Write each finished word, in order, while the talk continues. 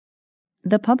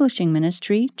The Publishing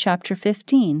Ministry, Chapter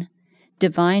 15,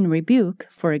 Divine Rebuke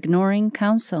for Ignoring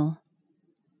Counsel.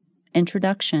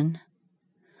 Introduction.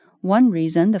 One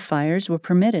reason the fires were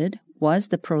permitted was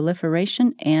the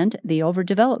proliferation and the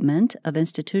overdevelopment of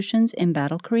institutions in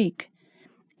Battle Creek,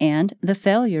 and the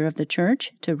failure of the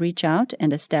church to reach out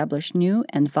and establish new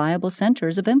and viable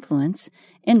centers of influence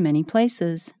in many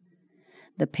places.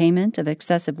 The payment of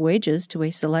excessive wages to a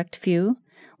select few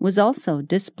was also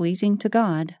displeasing to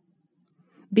God.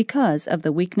 Because of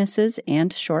the weaknesses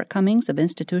and shortcomings of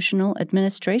institutional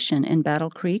administration in Battle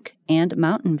Creek and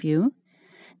Mountain View,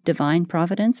 divine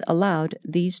providence allowed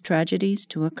these tragedies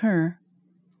to occur.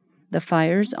 The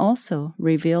fires also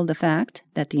revealed the fact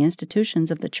that the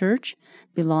institutions of the church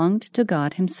belonged to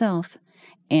God Himself,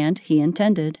 and He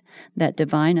intended that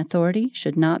divine authority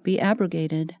should not be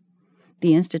abrogated.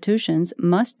 The institutions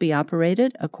must be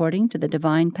operated according to the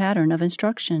divine pattern of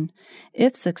instruction,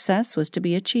 if success was to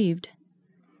be achieved.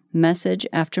 Message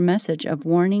after message of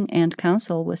warning and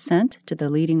counsel was sent to the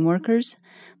leading workers,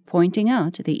 pointing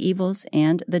out the evils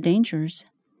and the dangers.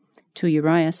 To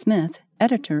Uriah Smith,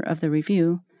 editor of the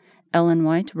Review, Ellen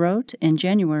White wrote in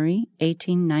January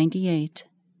 1898,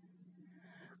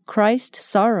 "Christ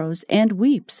sorrows and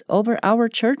weeps over our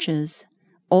churches,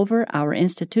 over our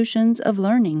institutions of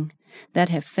learning that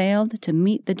have failed to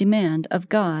meet the demand of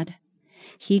God.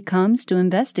 He comes to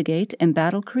investigate in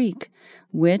Battle Creek,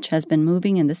 which has been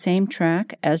moving in the same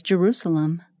track as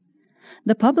Jerusalem.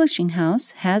 The publishing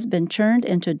house has been turned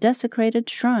into desecrated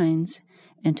shrines,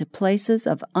 into places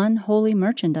of unholy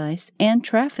merchandise and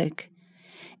traffic.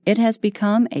 It has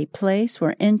become a place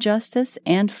where injustice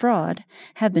and fraud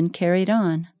have been carried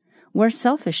on, where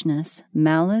selfishness,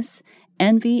 malice,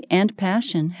 envy, and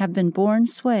passion have been borne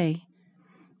sway.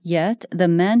 Yet the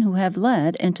men who have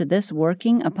led into this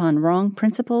working upon wrong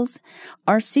principles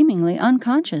are seemingly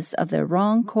unconscious of their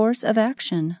wrong course of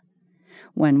action.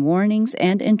 When warnings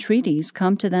and entreaties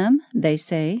come to them, they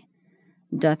say,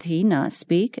 'Doth he not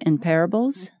speak in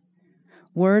parables?'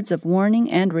 Words of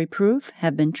warning and reproof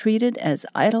have been treated as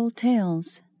idle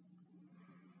tales."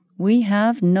 "We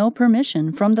have no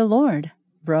permission from the Lord,"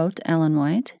 wrote Ellen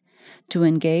White, "to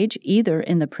engage either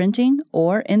in the printing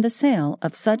or in the sale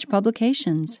of such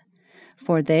publications,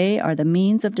 for they are the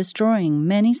means of destroying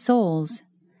many souls.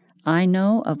 I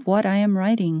know of what I am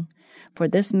writing, for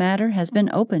this matter has been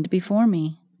opened before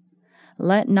me.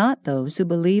 Let not those who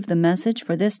believe the message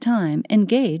for this time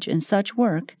engage in such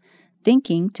work,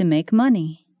 thinking to make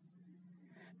money."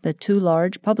 The two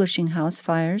large publishing house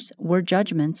fires were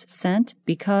judgments sent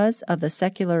because of the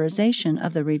secularization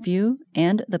of the Review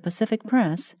and the Pacific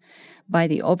Press by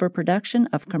the overproduction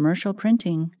of commercial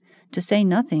printing, to say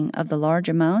nothing of the large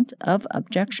amount of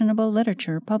objectionable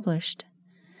literature published.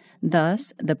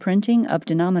 Thus, the printing of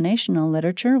denominational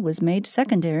literature was made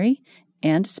secondary,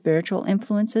 and spiritual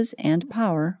influences and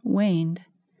power waned.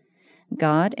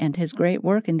 God and His great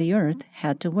work in the earth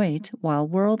had to wait while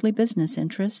worldly business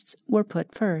interests were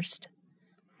put first.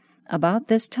 About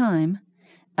this time,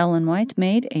 Ellen White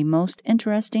made a most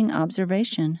interesting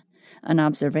observation, an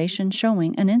observation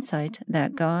showing an insight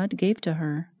that God gave to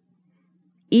her.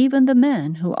 "Even the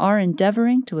men who are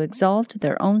endeavoring to exalt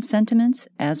their own sentiments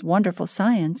as wonderful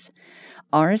science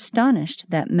are astonished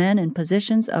that men in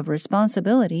positions of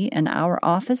responsibility in our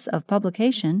office of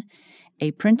publication,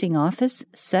 a printing office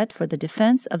set for the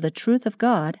defense of the truth of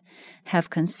God, have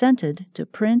consented to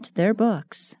print their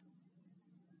books."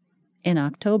 In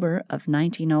October of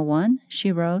 1901,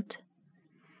 she wrote,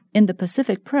 "In the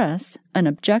Pacific Press, an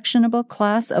objectionable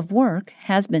class of work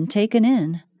has been taken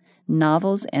in,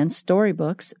 novels and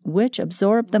storybooks which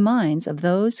absorb the minds of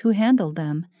those who handle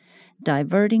them,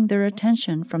 diverting their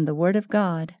attention from the Word of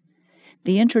God.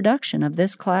 The introduction of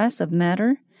this class of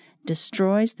matter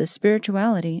destroys the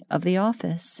spirituality of the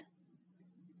office."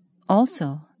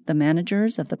 Also, the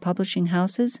managers of the publishing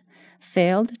houses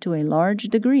failed to a large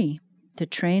degree to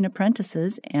train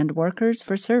apprentices and workers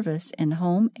for service in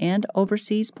home and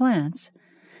overseas plants,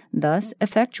 thus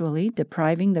effectually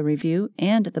depriving the Review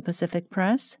and the Pacific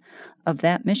Press of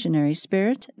that missionary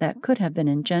spirit that could have been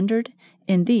engendered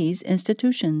in these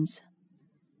institutions.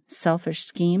 Selfish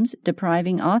schemes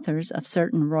depriving authors of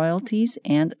certain royalties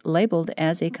and labeled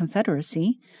as a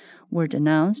confederacy were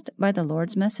denounced by the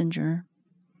Lord's messenger.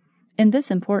 In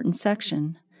this important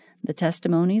section, the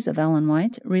testimonies of Ellen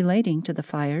White relating to the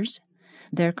fires,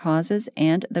 their causes,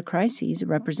 and the crises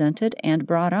represented and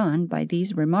brought on by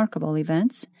these remarkable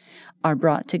events are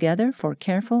brought together for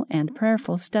careful and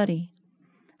prayerful study.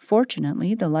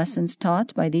 Fortunately, the lessons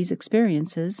taught by these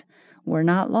experiences were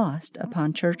not lost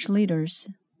upon church leaders.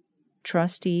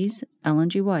 Trustees, Ellen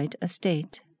G. White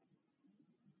Estate.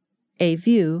 A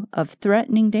View of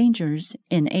Threatening Dangers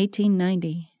in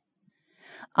 1890.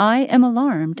 I am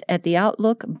alarmed at the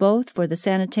outlook both for the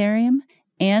sanitarium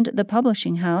and the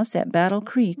publishing house at Battle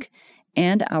Creek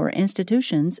and our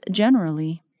institutions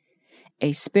generally.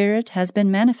 A spirit has been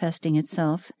manifesting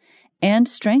itself and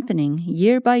strengthening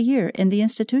year by year in the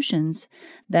institutions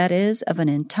that is of an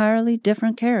entirely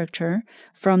different character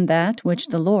from that which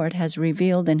the Lord has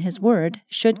revealed in His Word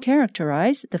should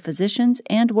characterize the physicians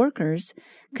and workers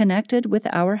connected with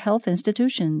our health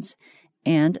institutions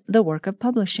and the work of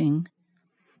publishing.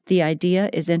 The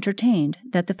idea is entertained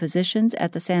that the physicians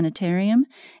at the sanitarium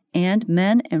and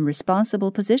men in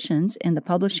responsible positions in the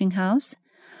publishing house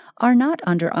are not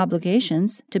under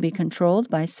obligations to be controlled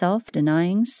by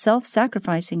self-denying,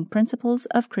 self-sacrificing principles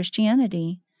of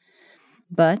Christianity.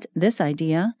 But this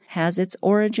idea has its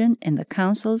origin in the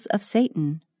counsels of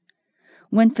Satan.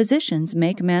 When physicians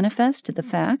make manifest the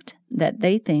fact that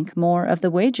they think more of the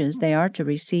wages they are to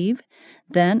receive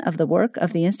than of the work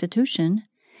of the institution,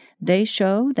 they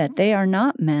show that they are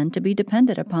not men to be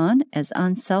depended upon as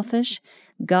unselfish,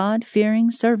 God-fearing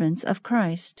servants of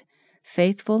Christ,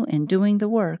 faithful in doing the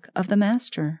work of the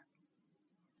Master.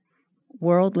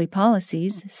 Worldly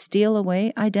policies steal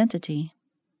away identity.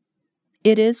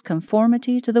 It is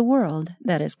conformity to the world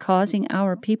that is causing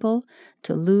our people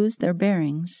to lose their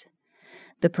bearings.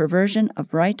 The perversion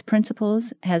of right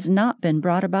principles has not been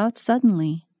brought about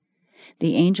suddenly.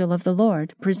 The angel of the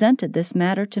Lord presented this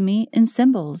matter to me in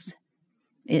symbols.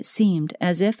 It seemed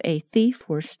as if a thief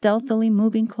were stealthily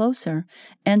moving closer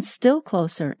and still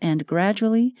closer and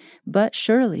gradually but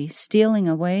surely stealing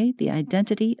away the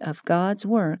identity of God's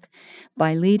work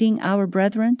by leading our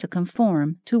brethren to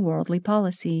conform to worldly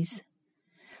policies.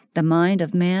 The mind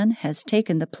of man has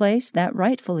taken the place that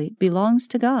rightfully belongs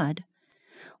to God.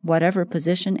 Whatever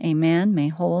position a man may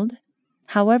hold,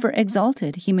 however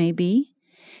exalted he may be,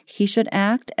 he should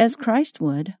act as Christ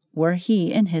would were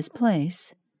he in his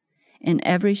place. In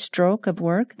every stroke of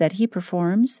work that he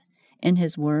performs, in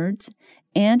his words,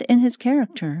 and in his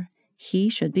character, he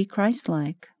should be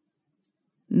Christ-like.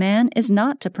 Man is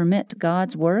not to permit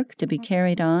God's work to be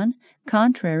carried on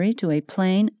contrary to a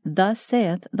plain, "Thus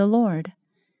saith the Lord."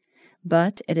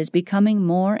 But it is becoming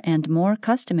more and more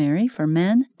customary for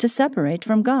men to separate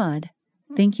from God,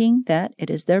 thinking that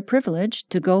it is their privilege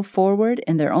to go forward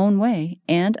in their own way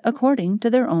and according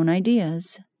to their own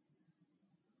ideas.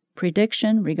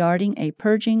 Prediction regarding a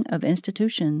purging of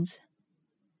institutions.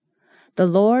 The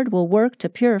Lord will work to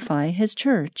purify His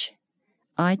church.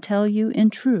 I tell you in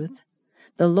truth,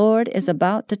 the Lord is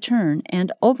about to turn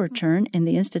and overturn in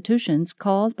the institutions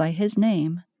called by His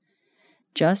name.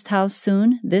 Just how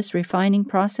soon this refining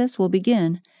process will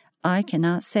begin, I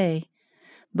cannot say,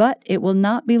 but it will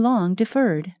not be long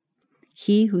deferred.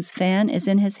 He whose fan is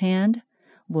in his hand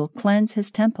will cleanse his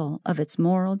temple of its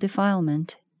moral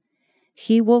defilement.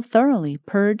 He will thoroughly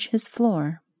purge his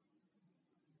floor.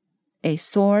 A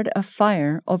sword of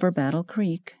fire over Battle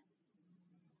Creek.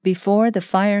 Before the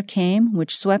fire came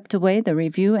which swept away the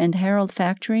Review and Herald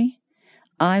factory,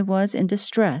 I was in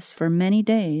distress for many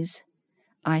days.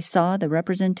 I saw the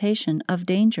representation of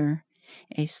danger,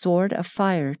 a sword of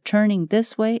fire turning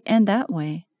this way and that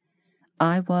way.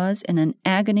 I was in an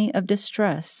agony of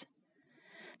distress.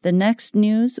 The next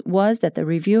news was that the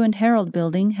Review and Herald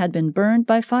building had been burned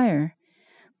by fire,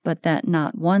 but that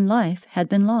not one life had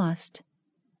been lost.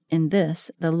 In this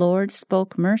the Lord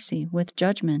spoke mercy with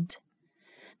judgment.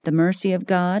 The mercy of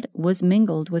God was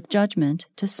mingled with judgment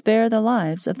to spare the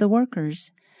lives of the workers,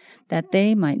 that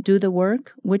they might do the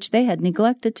work which they had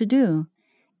neglected to do,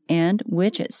 and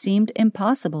which it seemed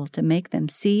impossible to make them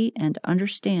see and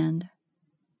understand.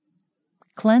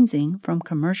 Cleansing from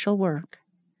commercial work.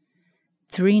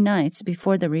 3 nights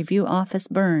before the Review office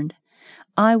burned,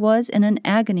 I was in an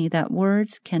agony that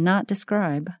words cannot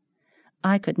describe.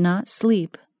 I could not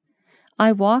sleep.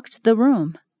 I walked the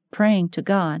room, praying to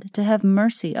God to have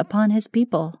mercy upon His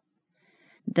people.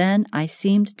 Then I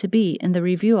seemed to be in the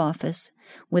Review office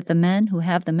with the men who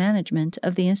have the management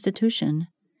of the institution.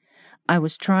 I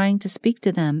was trying to speak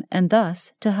to them and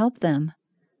thus to help them.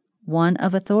 One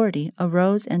of authority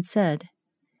arose and said,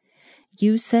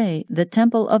 "You say, the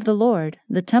temple of the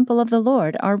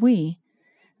Lord are we.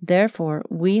 Therefore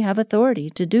we have authority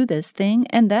to do this thing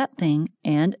and that thing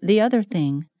and the other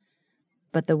thing.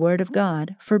 But the word of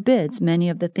God forbids many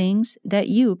of the things that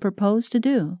you propose to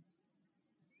do."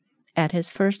 At His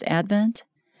first advent,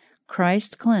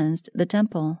 Christ cleansed the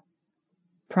temple.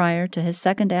 Prior to His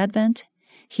second advent,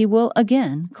 He will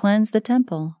again cleanse the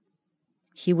temple.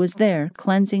 He was there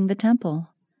cleansing the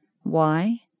temple.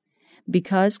 Why?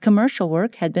 Because commercial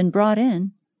work had been brought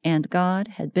in and God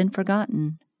had been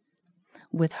forgotten.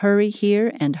 with hurry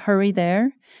here and hurry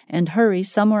there, and hurry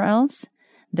somewhere else,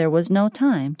 there was no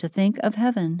time to think of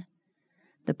heaven.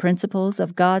 The principles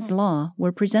of God's law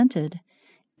were presented,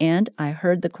 and I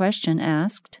heard the question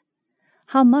asked,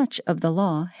 "How much of the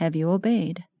law have you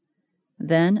obeyed?"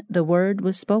 Then the word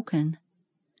was spoken,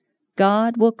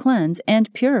 "God will cleanse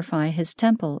and purify his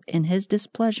temple in his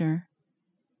displeasure."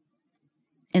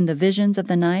 In the visions of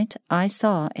the night I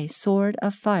saw a sword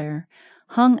of fire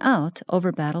hung out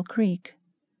over Battle Creek.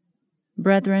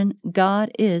 Brethren,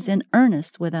 God is in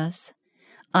earnest with us.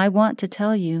 I want to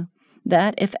tell you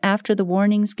that if after the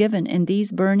warnings given in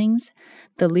these burnings,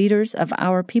 the leaders of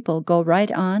our people go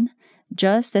right on,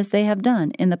 just as they have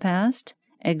done in the past,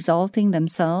 exalting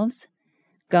themselves,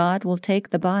 God will take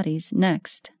the bodies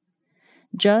next.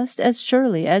 Just as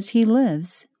surely as he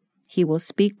lives, he will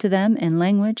speak to them in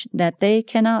language that they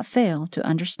cannot fail to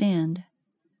understand.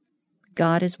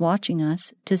 God is watching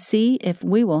us to see if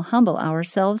we will humble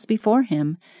ourselves before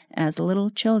him as little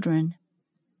children.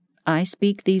 I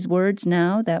speak these words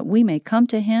now that we may come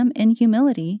to him in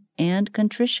humility and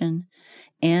contrition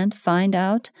and find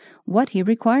out what he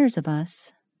requires of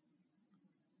us.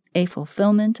 A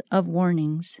fulfillment of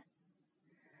warnings.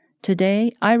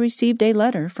 Today I received a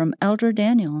letter from Elder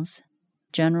Daniels,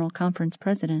 General Conference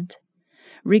President,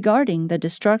 regarding the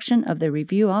destruction of the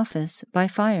Review office by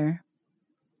fire.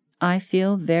 I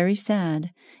feel very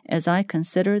sad as I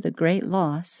consider the great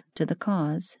loss to the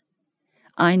cause.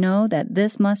 I know that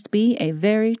this must be a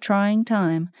very trying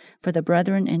time for the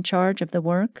brethren in charge of the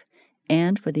work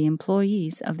and for the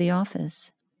employees of the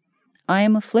office. I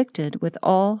am afflicted with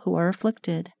all who are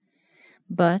afflicted,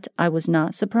 but I was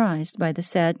not surprised by the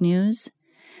sad news,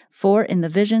 for in the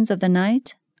visions of the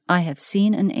night I have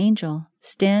seen an angel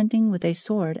standing with a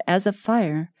sword as of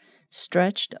fire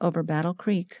stretched over Battle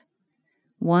Creek.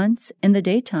 Once, in the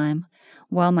daytime,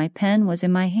 while my pen was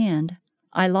in my hand,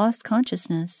 I lost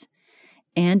consciousness,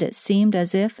 and it seemed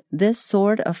as if this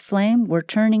sword of flame were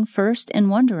turning first in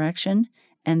one direction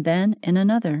and then in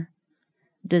another.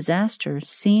 Disaster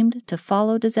seemed to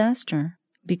follow disaster,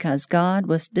 because God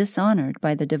was dishonored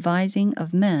by the devising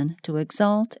of men to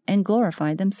exalt and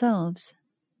glorify themselves.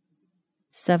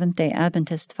 Seventh-day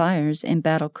Adventist fires in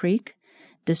Battle Creek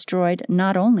destroyed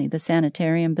not only the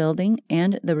sanitarium building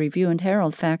and the Review and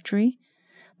Herald factory,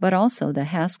 but also the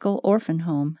Haskell Orphan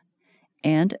Home,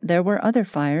 and there were other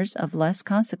fires of less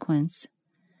consequence.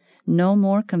 No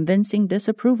more convincing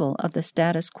disapproval of the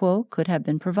status quo could have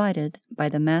been provided by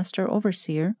the master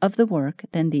overseer of the work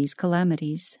than these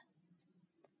calamities.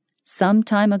 Some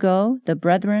time ago, the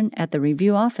brethren at the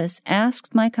Review office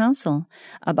asked my counsel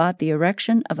about the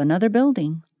erection of another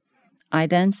building. I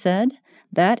then said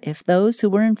that if those who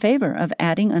were in favor of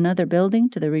adding another building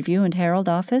to the Review and Herald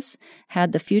office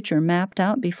had the future mapped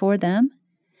out before them,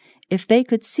 if they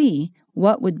could see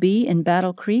what would be in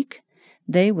Battle Creek,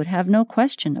 they would have no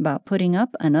question about putting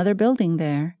up another building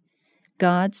there.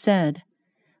 God said,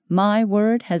 "My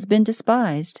word has been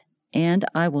despised, and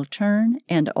I will turn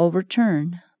and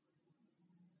overturn."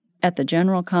 At the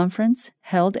General Conference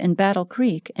held in Battle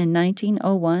Creek in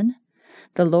 1901,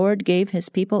 the Lord gave his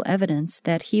people evidence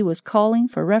that he was calling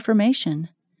for reformation.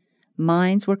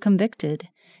 Minds were convicted,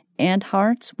 and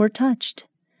hearts were touched.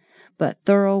 But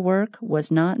thorough work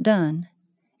was not done.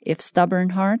 If stubborn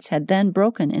hearts had then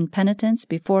broken in penitence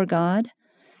before God,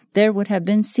 there would have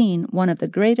been seen one of the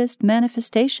greatest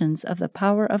manifestations of the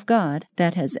power of God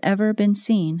that has ever been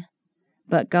seen.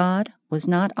 But God was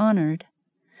not honored.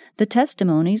 The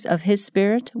testimonies of his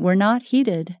Spirit were not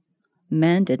heeded.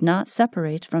 Men did not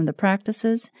separate from the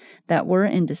practices that were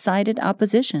in decided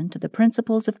opposition to the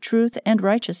principles of truth and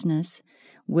righteousness,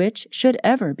 which should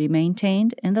ever be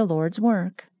maintained in the Lord's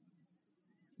work.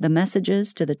 The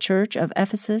messages to the church of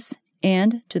Ephesus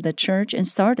and to the church in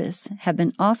Sardis have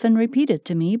been often repeated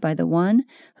to me by the one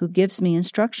who gives me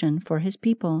instruction for his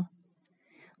people.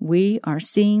 We are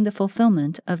seeing the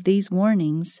fulfillment of these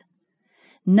warnings.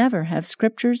 Never have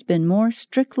scriptures been more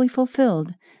strictly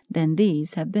fulfilled than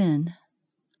these have been.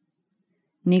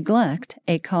 Neglect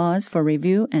a cause for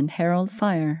Review and Herald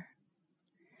fire.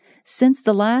 Since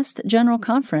the last General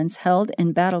Conference held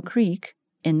in Battle Creek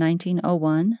in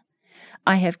 1901,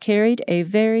 I have carried a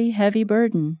very heavy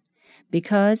burden,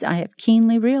 because I have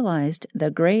keenly realized the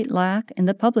great lack in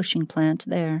the publishing plant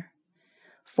there.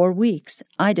 For weeks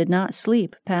I did not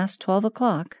sleep past 12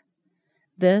 o'clock.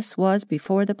 This was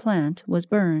before the plant was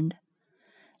burned.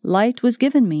 Light was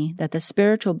given me that the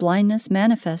spiritual blindness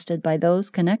manifested by those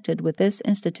connected with this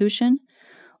institution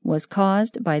was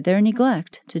caused by their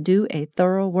neglect to do a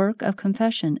thorough work of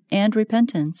confession and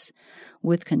repentance,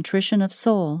 with contrition of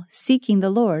soul, seeking the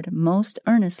Lord most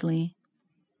earnestly.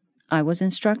 I was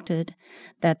instructed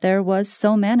that there was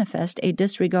so manifest a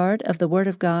disregard of the Word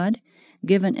of God,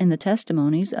 given in the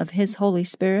testimonies of His Holy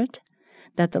Spirit,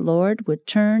 that the Lord would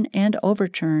turn and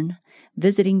overturn,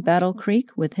 visiting Battle Creek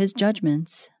with His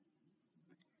judgments.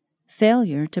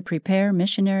 Failure to prepare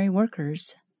missionary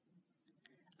workers.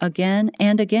 Again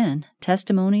and again,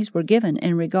 testimonies were given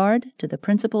in regard to the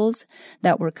principles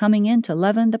that were coming in to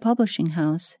leaven the publishing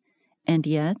house, and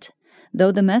yet,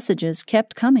 though the messages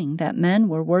kept coming that men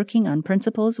were working on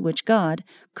principles which God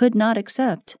could not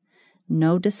accept,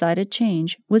 no decided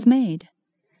change was made.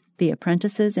 The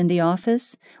apprentices in the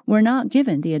office were not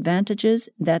given the advantages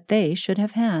that they should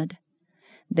have had.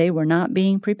 They were not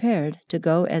being prepared to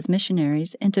go as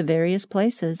missionaries into various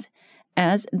places,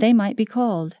 as they might be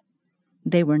called.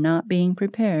 They were not being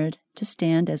prepared to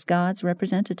stand as God's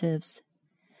representatives.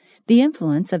 The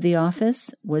influence of the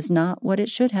office was not what it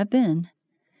should have been.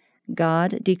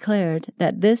 God declared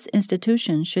that this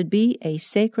institution should be a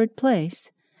sacred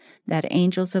place, that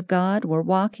angels of God were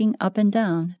walking up and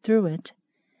down through it.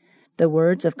 The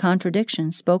words of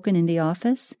contradiction spoken in the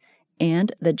office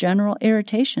and the general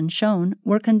irritation shown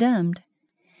were condemned.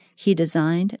 He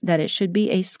designed that it should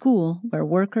be a school where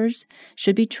workers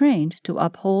should be trained to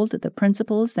uphold the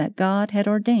principles that God had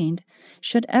ordained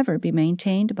should ever be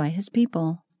maintained by His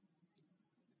people.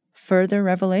 Further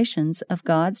revelations of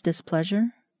God's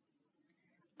displeasure.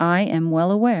 I am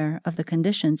well aware of the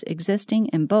conditions existing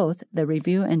in both the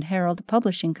Review and Herald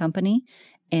Publishing Company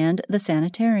and the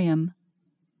Sanitarium.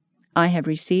 I have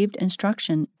received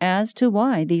instruction as to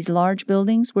why these large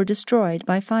buildings were destroyed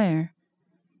by fire.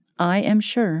 I am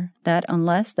sure that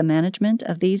unless the management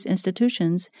of these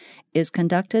institutions is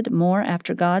conducted more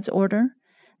after God's order,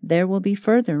 there will be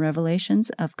further revelations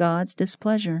of God's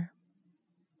displeasure.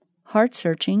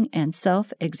 Heart-searching and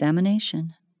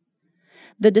self-examination.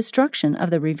 The destruction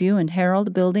of the Review and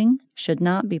Herald building should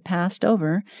not be passed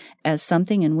over as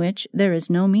something in which there is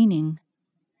no meaning.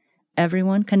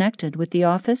 Everyone connected with the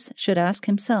office should ask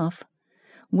himself,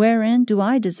 wherein do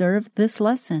I deserve this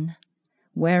lesson?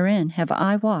 Wherein have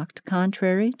I walked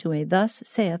contrary to a thus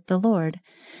saith the Lord,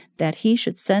 that He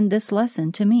should send this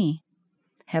lesson to me?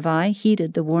 Have I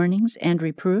heeded the warnings and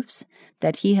reproofs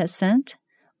that He has sent,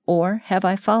 or have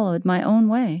I followed my own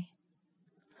way?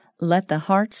 Let the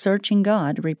heart-searching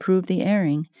God reprove the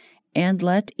erring, and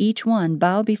let each one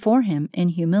bow before Him in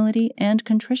humility and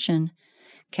contrition,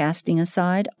 casting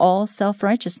aside all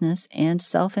self-righteousness and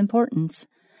self-importance,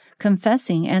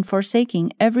 confessing and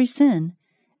forsaking every sin,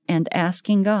 and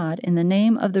asking God in the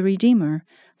name of the Redeemer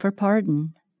for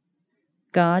pardon.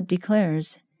 God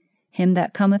declares, Him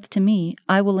that cometh to me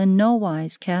I will in no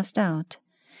wise cast out,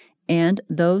 and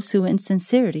those who in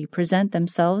sincerity present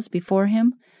themselves before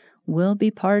Him will be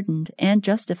pardoned and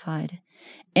justified,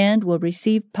 and will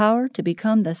receive power to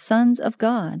become the sons of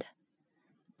God.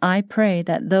 I pray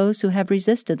that those who have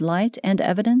resisted light and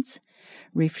evidence,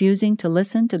 refusing to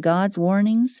listen to God's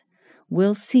warnings,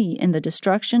 will see in the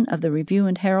destruction of the Review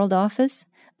and Herald office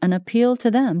an appeal to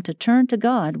them to turn to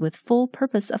God with full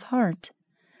purpose of heart.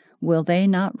 Will they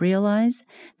not realize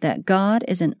that God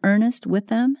is in earnest with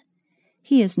them?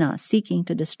 He is not seeking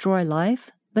to destroy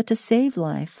life, but to save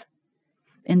life.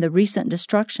 In the recent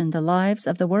destruction, the lives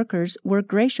of the workers were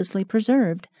graciously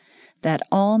preserved, that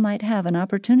all might have an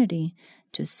opportunity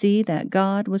to see that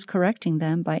God was correcting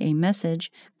them by a message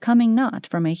coming not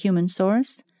from a human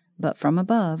source, but from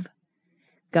above.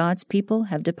 God's people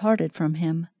have departed from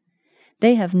Him.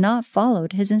 They have not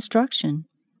followed His instruction,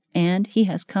 and He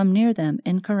has come near them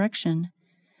in correction.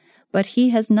 But He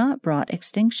has not brought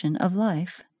extinction of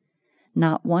life.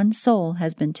 Not one soul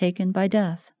has been taken by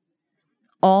death.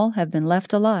 All have been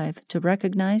left alive to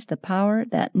recognize the power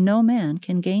that no man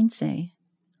can gainsay.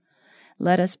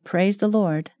 Let us praise the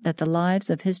Lord that the lives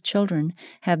of His children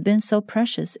have been so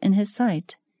precious in His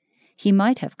sight. He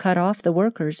might have cut off the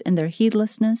workers in their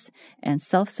heedlessness and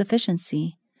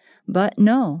self-sufficiency, but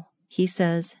no, He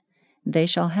says, they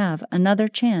shall have another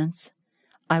chance.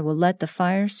 I will let the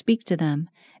fire speak to them,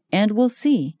 and will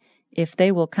see if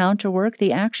they will counterwork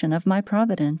the action of my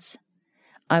providence.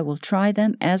 I will try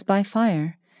them as by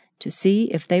fire, to see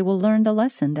if they will learn the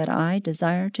lesson that I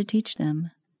desire to teach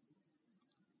them.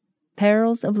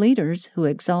 Perils of leaders who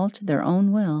exalt their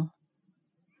own will.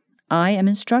 I am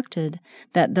instructed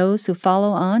that those who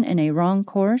follow on in a wrong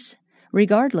course,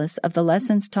 regardless of the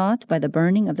lessons taught by the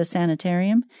burning of the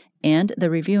sanitarium and the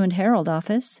Review and Herald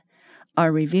office,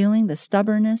 are revealing the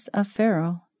stubbornness of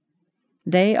Pharaoh.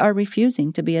 They are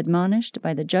refusing to be admonished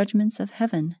by the judgments of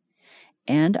heaven,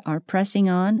 and are pressing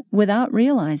on without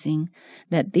realizing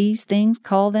that these things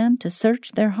call them to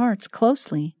search their hearts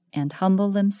closely and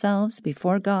humble themselves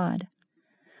before God.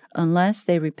 Unless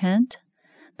they repent,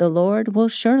 the Lord will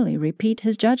surely repeat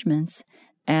his judgments,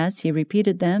 as he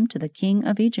repeated them to the king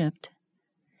of Egypt.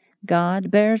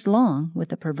 God bears long with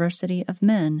the perversity of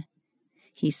men.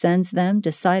 He sends them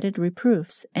decided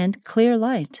reproofs and clear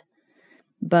light.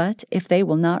 But if they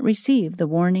will not receive the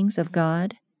warnings of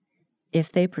God,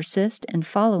 if they persist in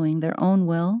following their own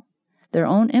will, their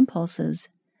own impulses,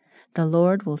 the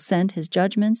Lord will send his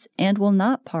judgments and will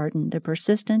not pardon their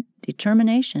persistent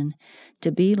determination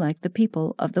to be like the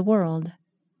people of the world.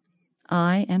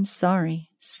 I am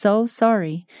sorry, so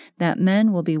sorry, that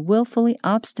men will be willfully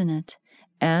obstinate,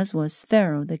 as was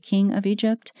Pharaoh the king of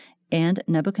Egypt and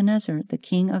Nebuchadnezzar the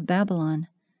king of Babylon.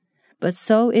 But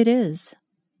so it is.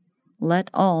 Let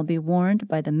all be warned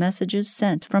by the messages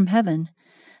sent from heaven,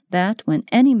 that when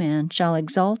any man shall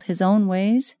exalt his own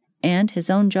ways and his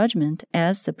own judgment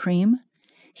as supreme,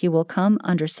 he will come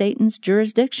under Satan's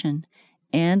jurisdiction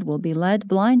and will be led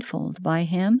blindfold by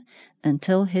him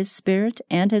until his spirit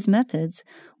and his methods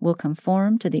will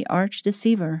conform to the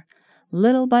arch-deceiver,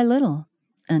 little by little,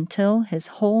 until his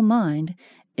whole mind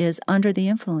is under the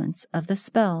influence of the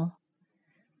spell.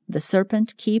 The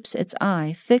serpent keeps its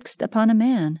eye fixed upon a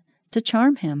man to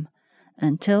charm him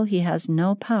until he has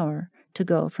no power to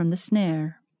go from the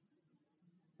snare.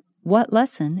 What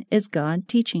lesson is God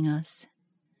teaching us?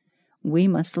 We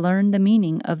must learn the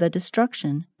meaning of the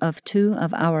destruction of two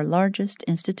of our largest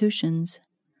institutions.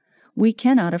 We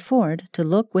cannot afford to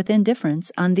look with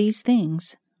indifference on these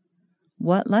things.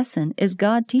 What lesson is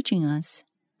God teaching us?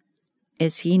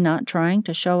 Is he not trying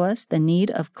to show us the need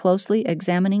of closely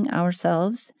examining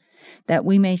ourselves, that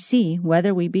we may see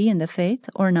whether we be in the faith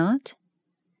or not?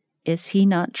 Is he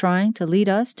not trying to lead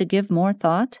us to give more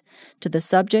thought to the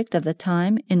subject of the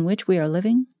time in which we are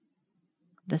living?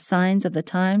 The signs of the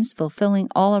times fulfilling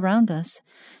all around us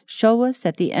show us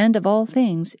that the end of all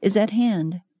things is at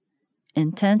hand.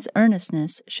 Intense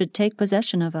earnestness should take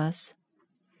possession of us.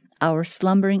 Our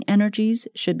slumbering energies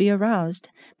should be aroused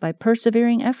by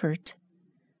persevering effort.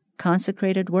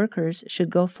 Consecrated workers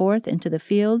should go forth into the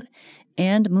field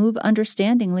and move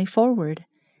understandingly forward,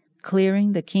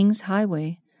 clearing the King's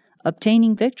highway,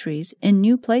 obtaining victories in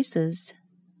new places.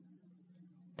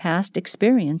 Past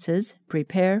experiences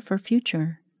prepare for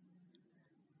future.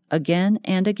 Again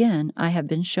and again I have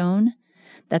been shown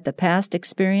that the past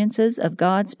experiences of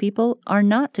God's people are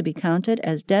not to be counted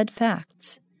as dead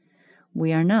facts.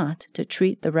 We are not to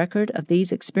treat the record of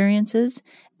these experiences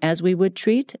as we would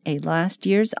treat a last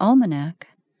year's almanac.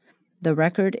 The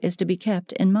record is to be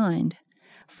kept in mind,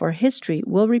 for history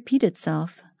will repeat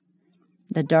itself.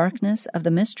 The darkness of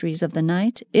the mysteries of the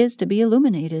night is to be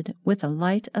illuminated with the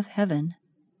light of heaven.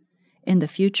 In the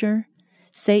future,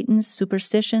 Satan's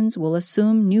superstitions will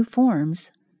assume new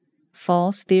forms.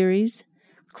 False theories,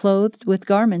 clothed with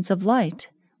garments of light,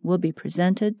 will be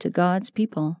presented to God's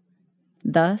people.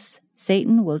 Thus,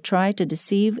 Satan will try to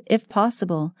deceive, if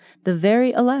possible, the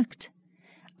very elect.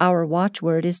 Our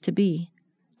watchword is to be,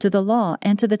 to the law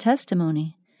and to the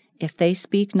testimony. If they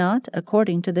speak not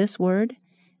according to this word,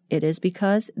 it is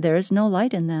because there is no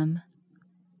light in them.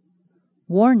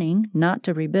 Warning not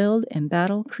to rebuild in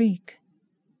Battle Creek.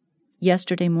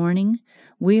 Yesterday morning,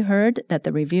 we heard that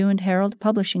the Review and Herald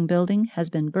publishing building has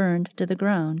been burned to the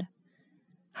ground.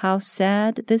 How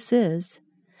sad this is!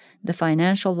 The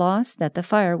financial loss that the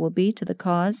fire will be to the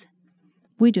cause,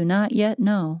 we do not yet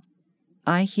know.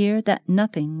 I hear that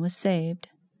nothing was saved.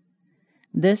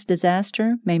 This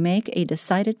disaster may make a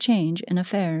decided change in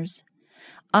affairs.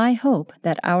 I hope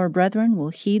that our brethren will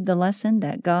heed the lesson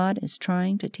that God is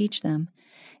trying to teach them,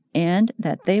 and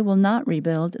that they will not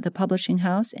rebuild the publishing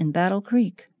house in Battle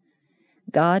Creek.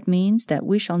 God means that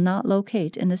we shall not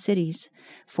locate in the cities,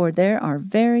 for there are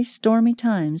very stormy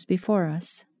times before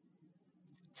us.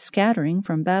 Scattering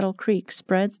from Battle Creek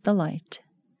spreads the light.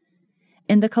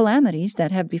 In the calamities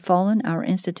that have befallen our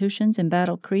institutions in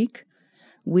Battle Creek,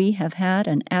 we have had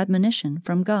an admonition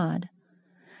from God.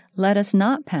 Let us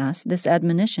not pass this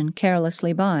admonition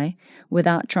carelessly by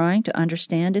without trying to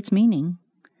understand its meaning.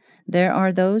 There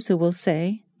are those who will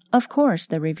say, of course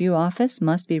the Review office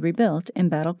must be rebuilt in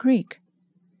Battle Creek.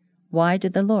 Why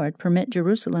did the Lord permit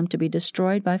Jerusalem to be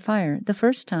destroyed by fire the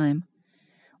first time?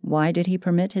 Why did he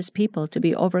permit his people to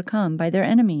be overcome by their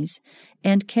enemies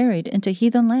and carried into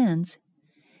heathen lands?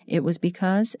 It was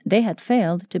because they had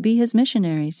failed to be his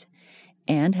missionaries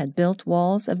and had built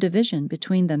walls of division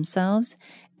between themselves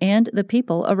and the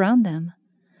people around them.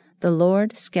 The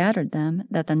Lord scattered them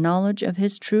that the knowledge of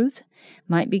his truth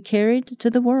might be carried to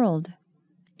the world.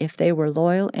 If they were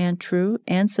loyal and true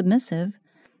and submissive,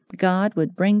 God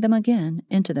would bring them again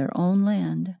into their own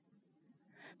land.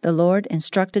 The Lord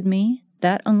instructed me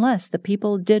that unless the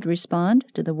people did respond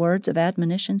to the words of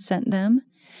admonition sent them,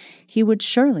 he would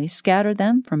surely scatter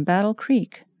them from Battle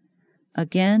Creek.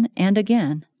 Again and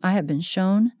again I have been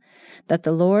shown that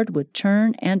the Lord would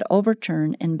turn and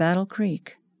overturn in Battle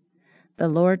Creek. The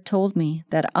Lord told me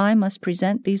that I must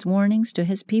present these warnings to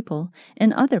his people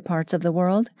in other parts of the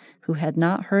world who had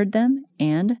not heard them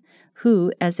and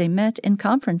who, as they met in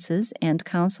conferences and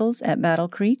councils at Battle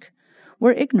Creek,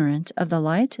 were ignorant of the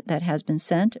light that has been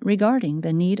sent regarding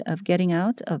the need of getting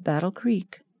out of Battle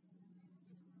Creek.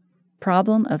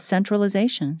 Problem of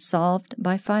centralization solved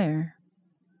by fire.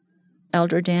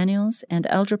 Elder Daniels and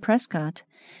Elder Prescott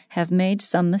have made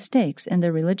some mistakes in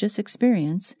their religious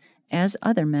experience, as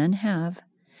other men have,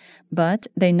 but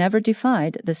they never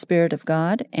defied the Spirit of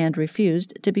God and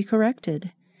refused to be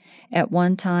corrected. At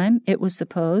one time it was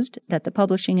supposed that the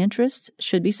publishing interests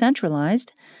should be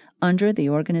centralized under the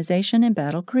organization in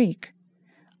Battle Creek.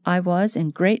 I was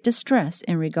in great distress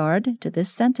in regard to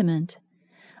this sentiment.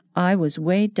 I was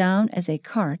weighed down as a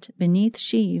cart beneath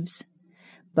sheaves.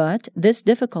 But this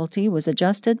difficulty was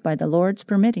adjusted by the Lord's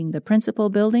permitting the principal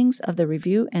buildings of the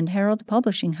Review and Herald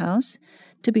Publishing House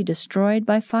to be destroyed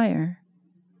by fire.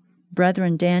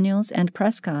 Brethren Daniels and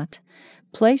Prescott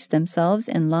placed themselves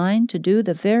in line to do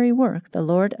the very work the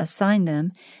Lord assigned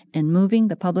them in moving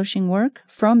the publishing work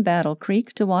from Battle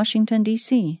Creek to Washington,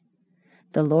 D.C.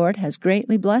 The Lord has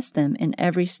greatly blessed them in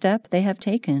every step they have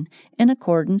taken in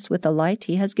accordance with the light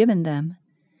he has given them.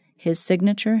 His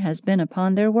signature has been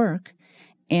upon their work,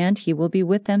 and he will be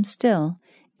with them still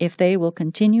if they will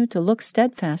continue to look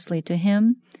steadfastly to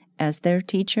him as their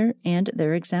teacher and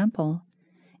their example.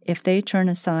 If they turn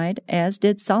aside, as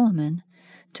did Solomon,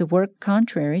 to work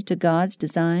contrary to God's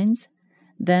designs,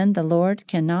 then the Lord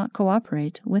cannot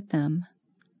cooperate with them.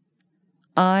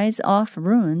 Eyes off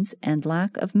ruins and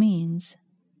lack of means.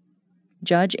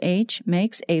 Judge H.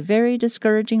 makes a very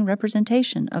discouraging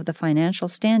representation of the financial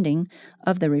standing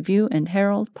of the Review and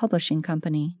Herald Publishing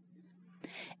Company.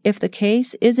 If the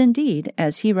case is indeed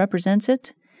as he represents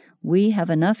it, we have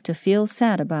enough to feel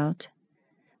sad about.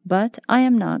 But I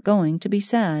am not going to be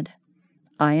sad.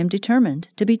 I am determined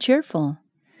to be cheerful.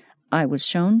 I was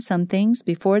shown some things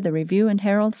before the Review and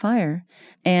Herald fire,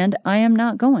 and I am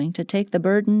not going to take the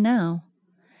burden now.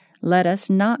 Let us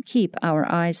not keep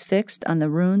our eyes fixed on the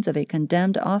ruins of a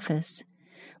condemned office.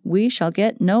 We shall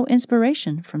get no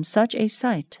inspiration from such a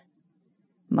sight.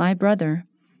 My brother,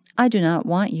 I do not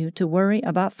want you to worry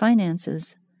about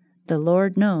finances. The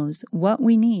Lord knows what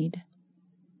we need.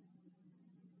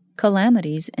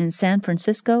 Calamities in San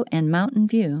Francisco and Mountain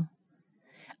View.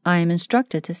 I am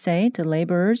instructed to say to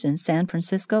laborers in San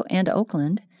Francisco and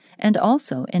Oakland, and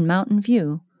also in Mountain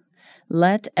View,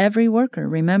 let every worker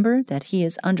remember that he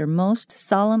is under most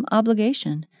solemn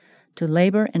obligation to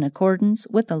labor in accordance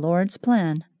with the Lord's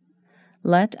plan.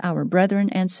 Let our brethren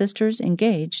and sisters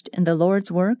engaged in the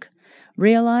Lord's work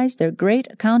realize their great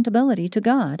accountability to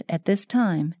God at this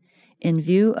time, in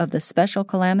view of the special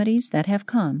calamities that have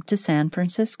come to San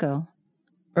Francisco.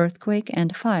 Earthquake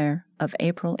and fire of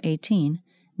April 18,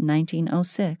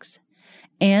 1906,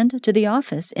 and to the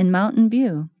office in Mountain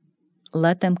View.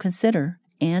 Let them consider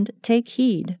and take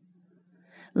heed.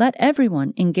 Let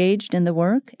everyone engaged in the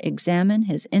work examine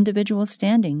his individual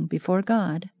standing before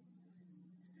God.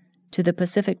 To the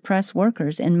Pacific Press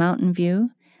workers in Mountain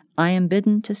View, I am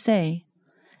bidden to say,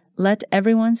 let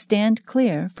everyone stand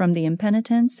clear from the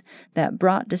impenitence that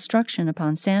brought destruction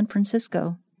upon San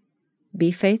Francisco.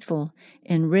 Be faithful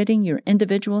in ridding your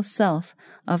individual self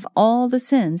of all the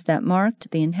sins that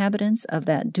marked the inhabitants of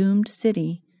that doomed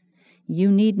city. You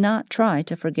need not try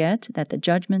to forget that the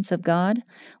judgments of God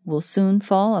will soon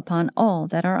fall upon all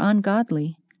that are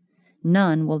ungodly.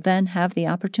 None will then have the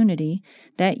opportunity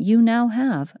that you now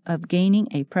have of gaining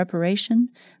a preparation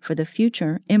for the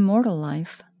future immortal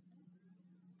life.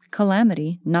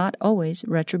 Calamity not always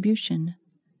retribution.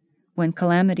 When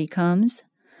calamity comes,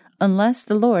 unless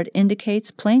the Lord indicates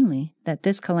plainly that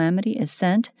this calamity is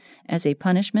sent as a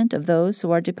punishment of those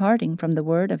who are departing from the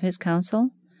word of his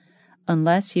counsel,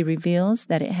 unless he reveals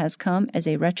that it has come as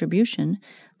a retribution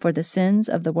for the sins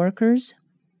of the workers,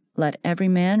 let every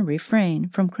man refrain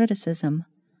from criticism.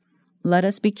 Let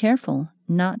us be careful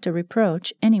not to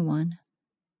reproach anyone.